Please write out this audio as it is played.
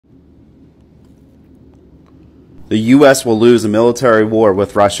the U.S. will lose a military war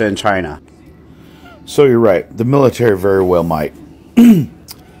with Russia and China. So you're right. The military very well might.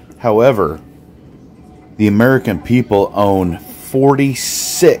 However, the American people own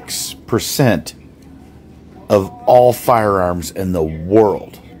 46% of all firearms in the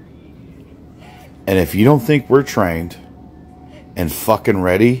world. And if you don't think we're trained and fucking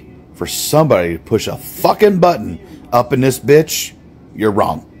ready for somebody to push a fucking button up in this bitch, you're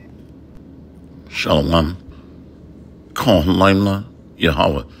wrong. Shalom. Kol Laimla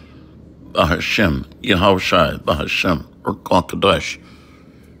Yahweh. Bahashem Yahushai Bahashem Urkal Kadesh.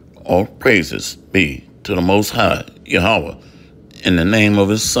 All praises be to the Most High Yahweh in the name of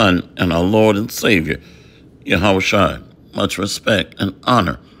His Son and our Lord and Savior Yahushai. Much respect and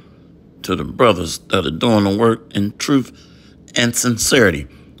honor to the brothers that are doing the work in truth and sincerity,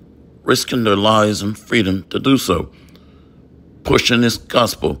 risking their lives and freedom to do so, pushing this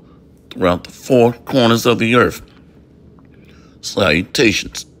gospel throughout the four corners of the earth.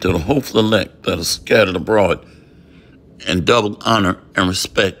 Salutations to the hopeful elect that are scattered abroad, and double honor and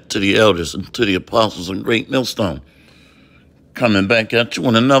respect to the elders and to the apostles of Great Millstone. Coming back at you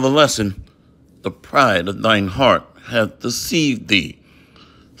with another lesson. The pride of thine heart hath deceived thee.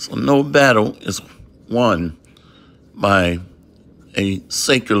 So no battle is won by a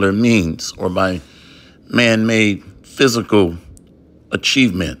secular means or by man-made physical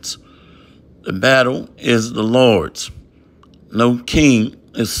achievements. The battle is the Lord's. No king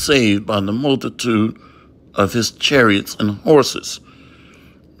is saved by the multitude of his chariots and horses.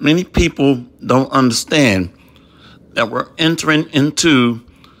 Many people don't understand that we're entering into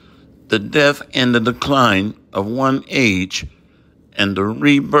the death and the decline of one age and the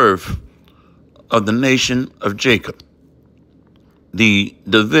rebirth of the nation of Jacob. The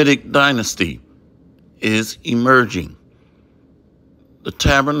Davidic dynasty is emerging. The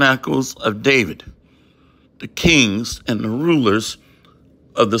tabernacles of David, the kings and the rulers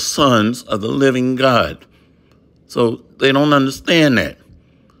of the sons of the living God. So they don't understand that.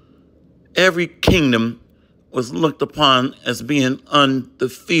 Every kingdom was looked upon as being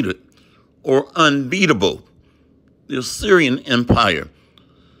undefeated or unbeatable. The Assyrian Empire,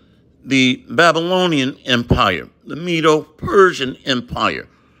 the Babylonian Empire, the Medo-Persian Empire,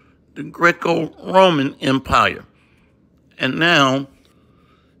 the Greco-Roman Empire, and now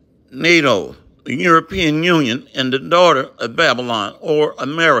NATO, the European Union, and the daughter of Babylon, or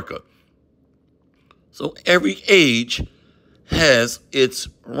America. So every age has its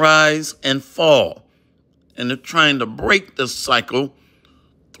rise and fall, and they're trying to break this cycle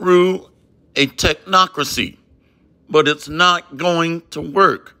through a technocracy, but it's not going to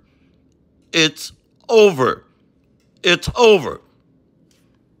work. It's over. It's over.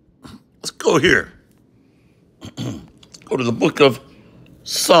 Let's go here. Go to the book of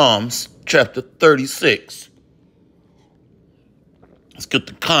Psalms, chapter 36. Let's get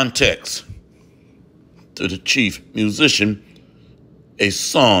the context. To the chief musician, a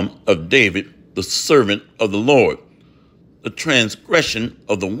psalm of David, the servant of the Lord. The transgression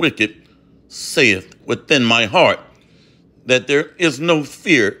of the wicked saith within my heart, that there is no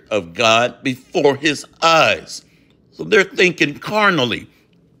fear of God before his eyes. So they're thinking carnally.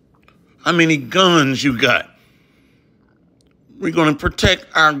 How many guns you got? We're going to protect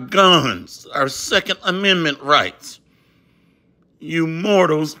our guns, our Second Amendment rights. You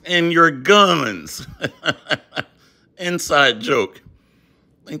mortals and your guns. Inside joke.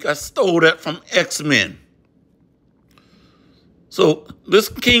 I think I stole that from X-Men. So this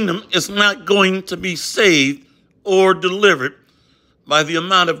kingdom is not going to be saved or delivered by the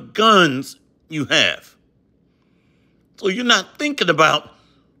amount of guns you have. So you're not thinking about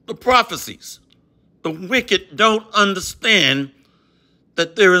the prophecies. The wicked don't understand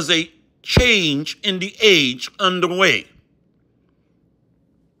that there is a change in the age underway.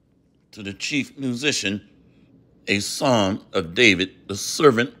 To the chief musician, a psalm of David, the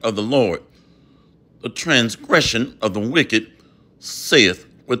servant of the Lord. The transgression of the wicked saith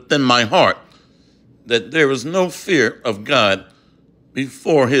within my heart, that there is no fear of God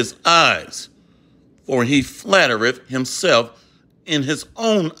before his eyes, for he flattereth himself in his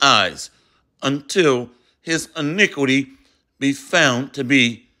own eyes, until his iniquity be found to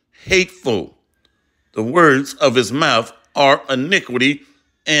be hateful. The words of his mouth are iniquity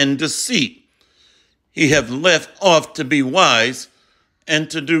and deceit. He hath left off to be wise and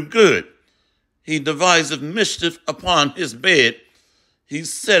to do good. He deviseth mischief upon his bed. He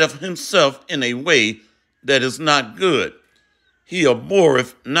setteth himself in a way that is not good. He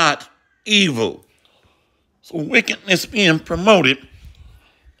abhorreth not evil. So wickedness being promoted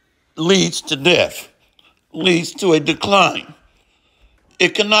leads to death, leads to a decline.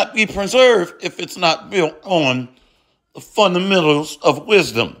 It cannot be preserved if it's not built on the fundamentals of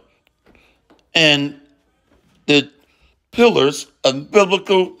wisdom and the pillars of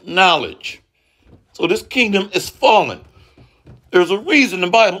biblical knowledge. So this kingdom is fallen. There's a reason the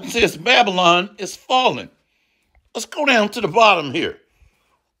Bible says Babylon is fallen. Let's go down to the bottom here.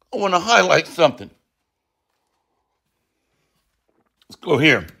 I want to highlight something. Let's go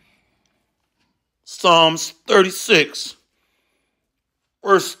here. Psalms 36,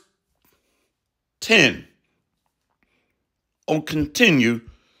 verse 10. Oh, continue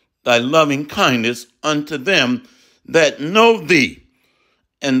thy loving kindness unto them that know thee,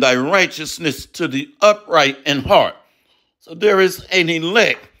 and thy righteousness to the upright in heart. So there is an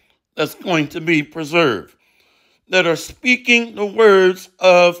elect that's going to be preserved, that are speaking the words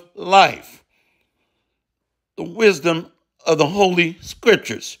of life, the wisdom of the Holy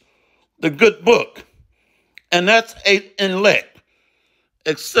Scriptures, the good book. And that's an elect.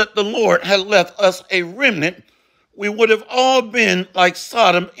 Except the Lord had left us a remnant, we would have all been like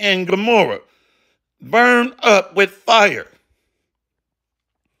Sodom and Gomorrah, burned up with fire.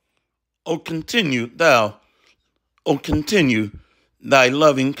 O continue thy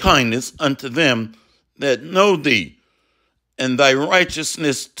loving kindness unto them that know thee, and thy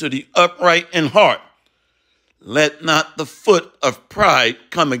righteousness to the upright in heart. Let not the foot of pride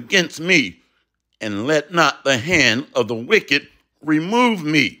come against me, and let not the hand of the wicked remove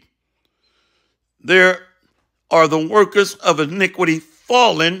me. There are the workers of iniquity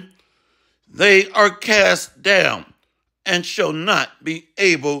fallen, they are cast down, and shall not be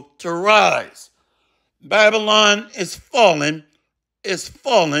able to rise. Babylon is fallen,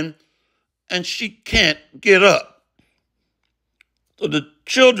 and she can't get up. So the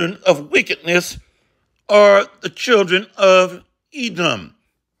children of wickedness are the children of Edom,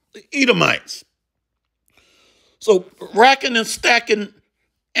 the Edomites. So racking and stacking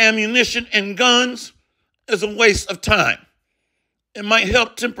ammunition and guns is a waste of time. It might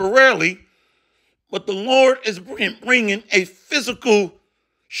help temporarily, but the Lord is bringing a physical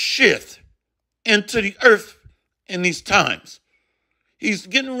shift into the earth in these times. He's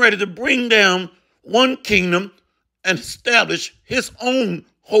getting ready to bring down one kingdom and establish his own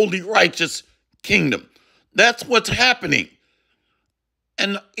holy, righteous kingdom. That's what's happening.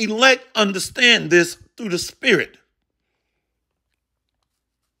 And the elect understand this through the Spirit.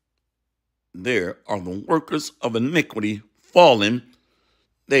 There are the workers of iniquity fallen,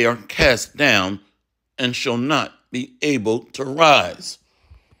 they are cast down and shall not be able to rise.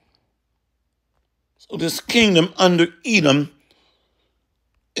 So this kingdom under Edom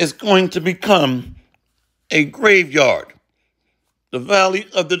is going to become a graveyard, the valley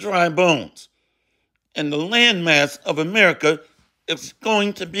of the dry bones. And the landmass of America is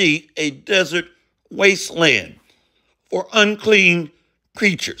going to be a desert wasteland for unclean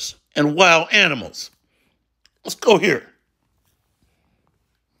creatures and wild animals. Let's go here.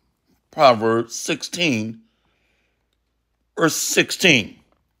 Proverbs 16, verse 16.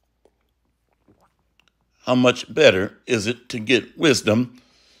 How much better is it to get wisdom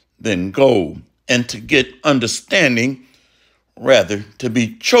than gold, and to get understanding, rather to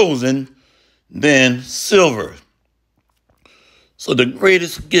be chosen than silver. So the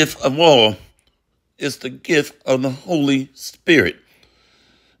greatest gift of all is the gift of the Holy Spirit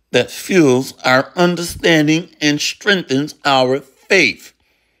that fuels our understanding and strengthens our faith,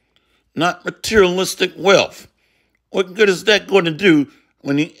 not materialistic wealth. What good is that going to do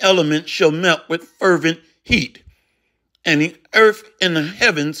when the elements shall melt with fervent heat, and the earth and the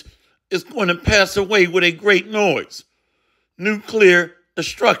heavens is going to pass away with a great noise? Nuclear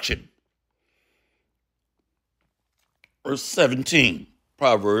destruction. Verse 17,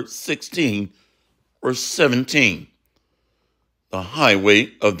 Proverbs 16, verse 17. The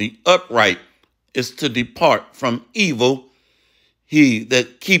highway of the upright is to depart from evil. He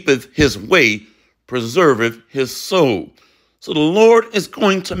that keepeth his way preserveth his soul. So the Lord is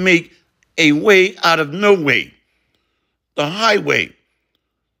going to make a way out of no way. The highway.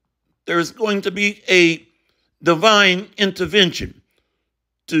 There is going to be a divine intervention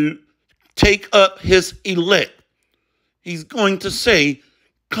to take up his elect. He's going to say,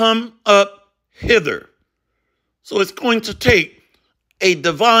 come up hither. So it's going to take a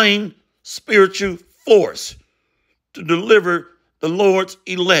divine spiritual force to deliver the Lord's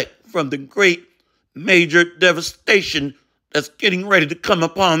elect from the great major devastation that's getting ready to come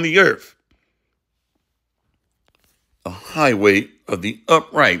upon the earth. The highway of the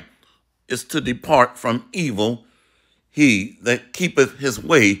upright is to depart from evil. He that keepeth his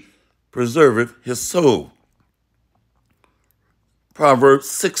way preserveth his soul. Proverbs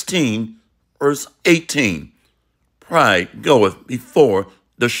 16, verse 18. Pride goeth before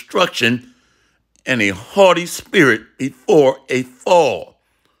destruction, and a haughty spirit before a fall.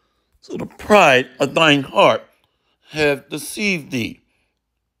 So the pride of thine heart have deceived thee.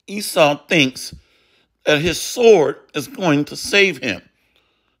 Esau thinks that his sword is going to save him,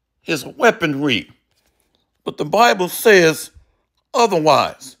 his weaponry. But the Bible says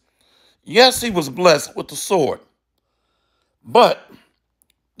otherwise. Yes, he was blessed with the sword, but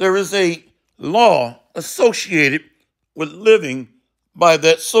there is a law associated with living by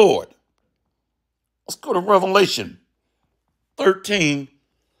that sword. Let's go to Revelation 13,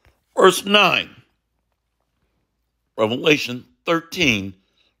 verse 9. Revelation 13,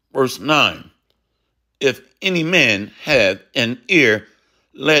 verse 9. If any man have an ear,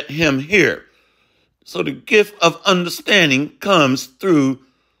 let him hear. So the gift of understanding comes through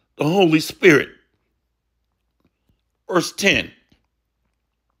the Holy Spirit. Verse 10.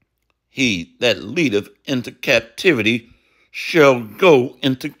 He that leadeth into captivity shall go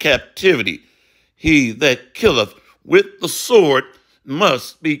into captivity. He that killeth with the sword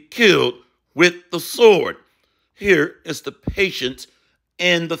must be killed with the sword. Here is the patience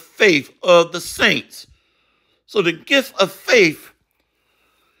and the faith of the saints. So the gift of faith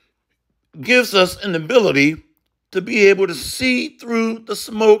gives us an ability to be able to see through the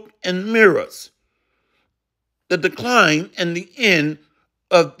smoke and mirrors. The decline and the end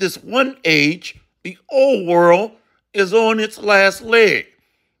of this one age, the old world, is on its last leg.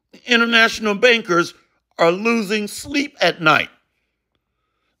 The international bankers are losing sleep at night.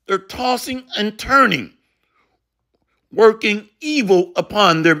 They're tossing and turning, working evil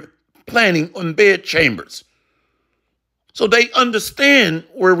upon their planning on bed chambers. So they understand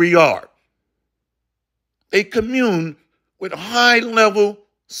where we are. They commune with high-level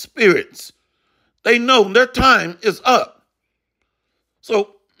spirits. They know their time is up.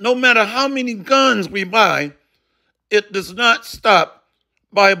 So no matter how many guns we buy, it does not stop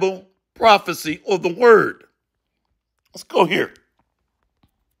Bible prophecy or the word. Let's go here.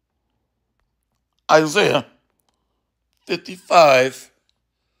 Isaiah 55.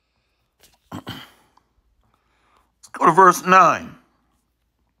 Let's go to verse 9.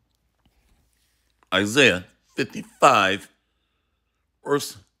 Isaiah 55,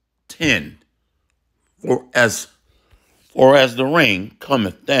 verse 10. For as the rain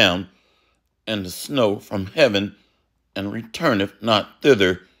cometh down, and the snow from heaven, and returneth not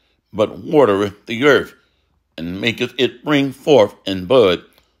thither, but watereth the earth, and maketh it bring forth and bud,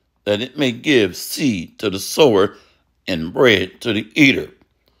 that it may give seed to the sower, and bread to the eater.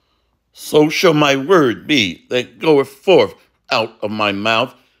 So shall my word be that goeth forth out of my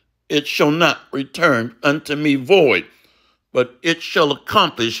mouth. It shall not return unto me void, but it shall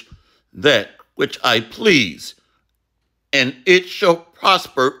accomplish that which I please, and it shall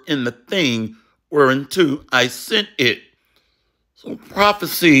prosper in the thing whereunto I sent it. So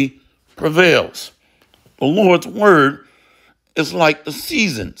prophecy prevails. The Lord's word is like the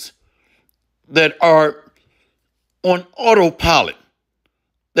seasons that are on autopilot,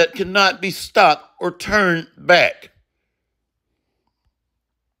 that cannot be stopped or turned back.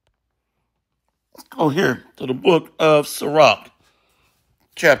 Let's go here to the book of Sirach,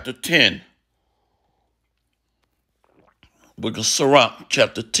 chapter 10. Book of Sirach,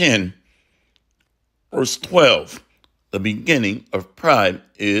 chapter 10, verse 12. The beginning of pride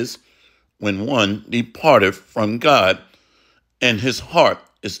is when one departeth from God, and his heart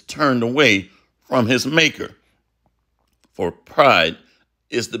is turned away from his Maker. For pride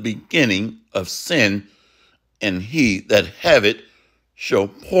is the beginning of sin, and he that have it shall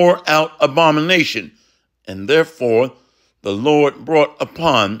pour out abomination. And therefore the Lord brought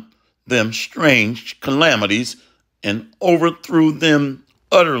upon them strange calamities, and overthrew them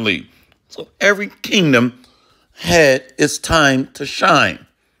utterly. So every kingdom had its time to shine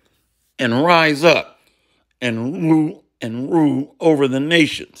and rise up and rule over the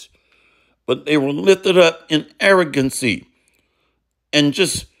nations. But they were lifted up in arrogancy and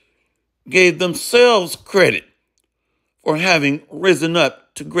just gave themselves credit for having risen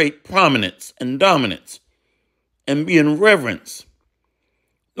up to great prominence and dominance and being reverenced.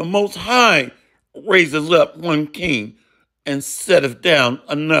 The Most High raises up one king and setteth down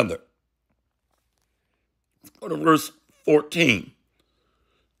another. Let's go to verse 14.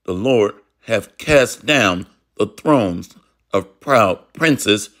 The Lord hath cast down the thrones of proud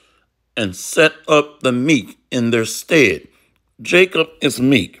princes, and set up the meek in their stead. Jacob is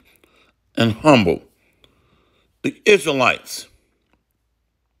meek and humble. The Israelites,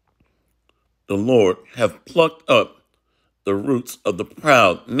 the Lord hath plucked up the roots of the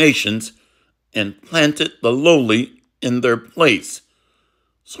proud nations, and planted the lowly in their place.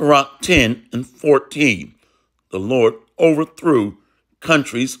 Sirach 10 and 14. The Lord overthrew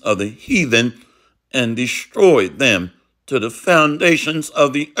countries of the heathen, and destroyed them to the foundations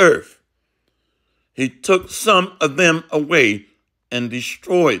of the earth. He took some of them away and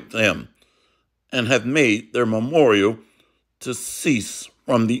destroyed them, and have made their memorial to cease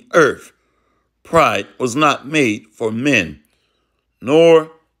from the earth. Pride was not made for men,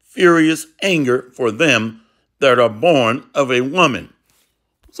 nor furious anger for them that are born of a woman.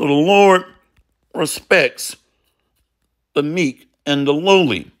 So the Lord respects the meek and the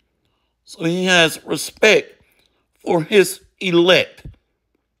lowly. So he has respect for his elect.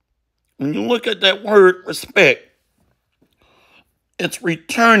 When you look at that word respect, it's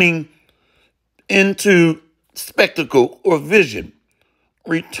returning into spectacle or vision,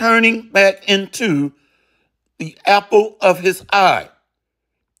 returning back into the apple of his eye,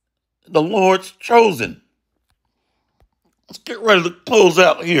 the Lord's chosen. Let's get ready to close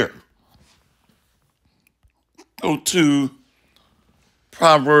out here. Go to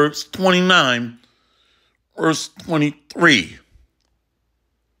Proverbs 29, verse 23.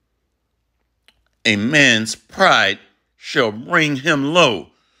 A man's pride shall bring him low,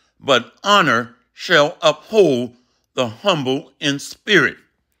 but honor shall uphold the humble in spirit.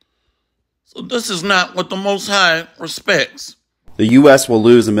 So this is not what the Most High respects. The U.S. will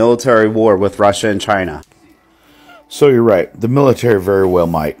lose a military war with Russia and China. So you're right. The military very well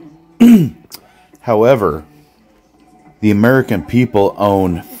might. However, the American people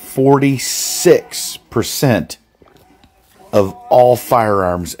own 46% of all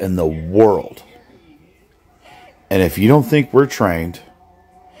firearms in the world. And if you don't think we're trained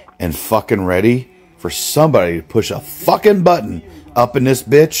and fucking ready for somebody to push a fucking button up in this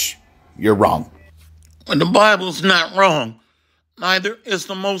bitch, you're wrong. When the Bible's not wrong, neither is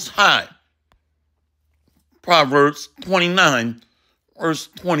the Most High. Proverbs 29, verse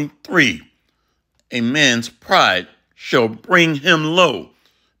 23. A man's pride shall bring him low,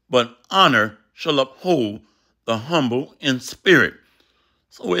 but honor shall uphold the humble in spirit.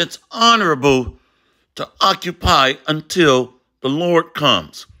 So it's honorable to occupy until the Lord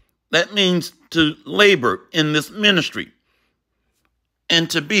comes. That means to labor in this ministry and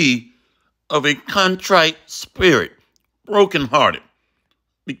to be of a contrite spirit, brokenhearted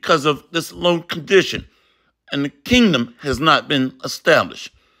because of this low condition, and the kingdom has not been established.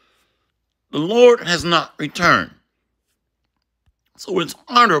 The Lord has not returned. So it's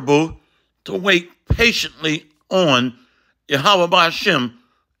honorable to wait patiently on Yahweh B'Hashem,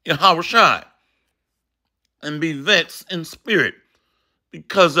 Yahweh Shai, and be vexed in spirit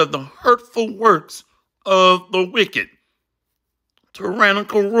because of the hurtful works of the wicked,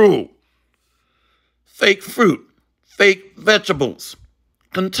 tyrannical rule, fake fruit, fake vegetables,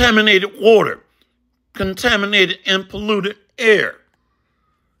 contaminated water, contaminated and polluted air,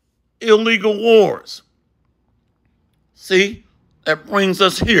 illegal wars. See, that brings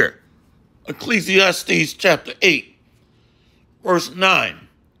us here. Ecclesiastes chapter 8, verse 9.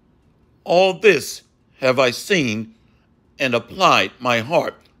 All this have I seen and applied my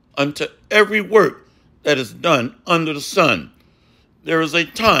heart unto every work that is done under the sun. There is a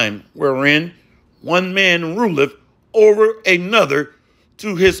time wherein one man ruleth over another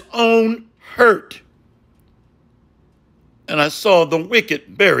to his own hurt. And I saw the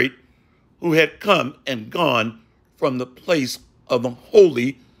wicked buried, who had come and gone from the place of the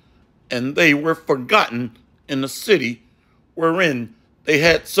holy, and they were forgotten in the city wherein they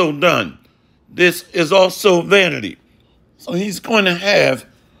had so done. This is also vanity. So he's going to have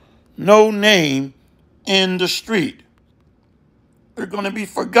no name in the street. They're going to be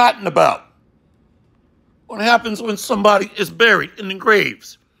forgotten about. What happens when somebody is buried in the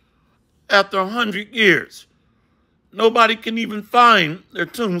graves after 100 years? Nobody can even find their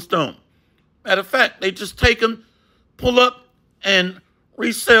tombstone. Matter of fact, they just take them, pull up, and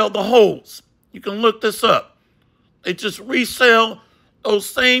resell the holes. You can look this up. They just resell those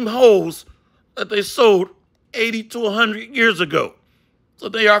same holes that they sold 80 to 100 years ago. So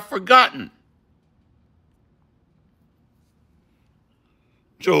they are forgotten.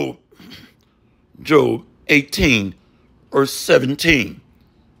 Job 18, verse 17.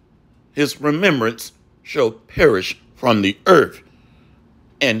 His remembrance shall perish from the earth,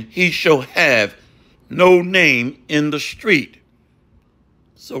 and he shall have no name in the street.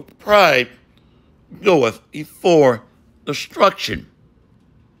 So pride goeth before destruction.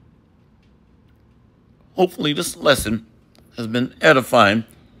 Hopefully this lesson has been edifying.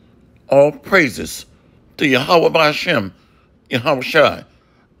 All praises to Yahweh B'Hashem, Yahweh Shai,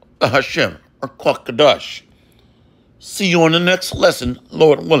 Hashem, or Kwakadash. See you on the next lesson,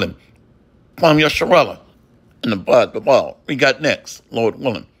 Lord willing. Kwam Yasharallah and the Bad Babal. We got next, Lord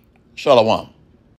willing. Shalom.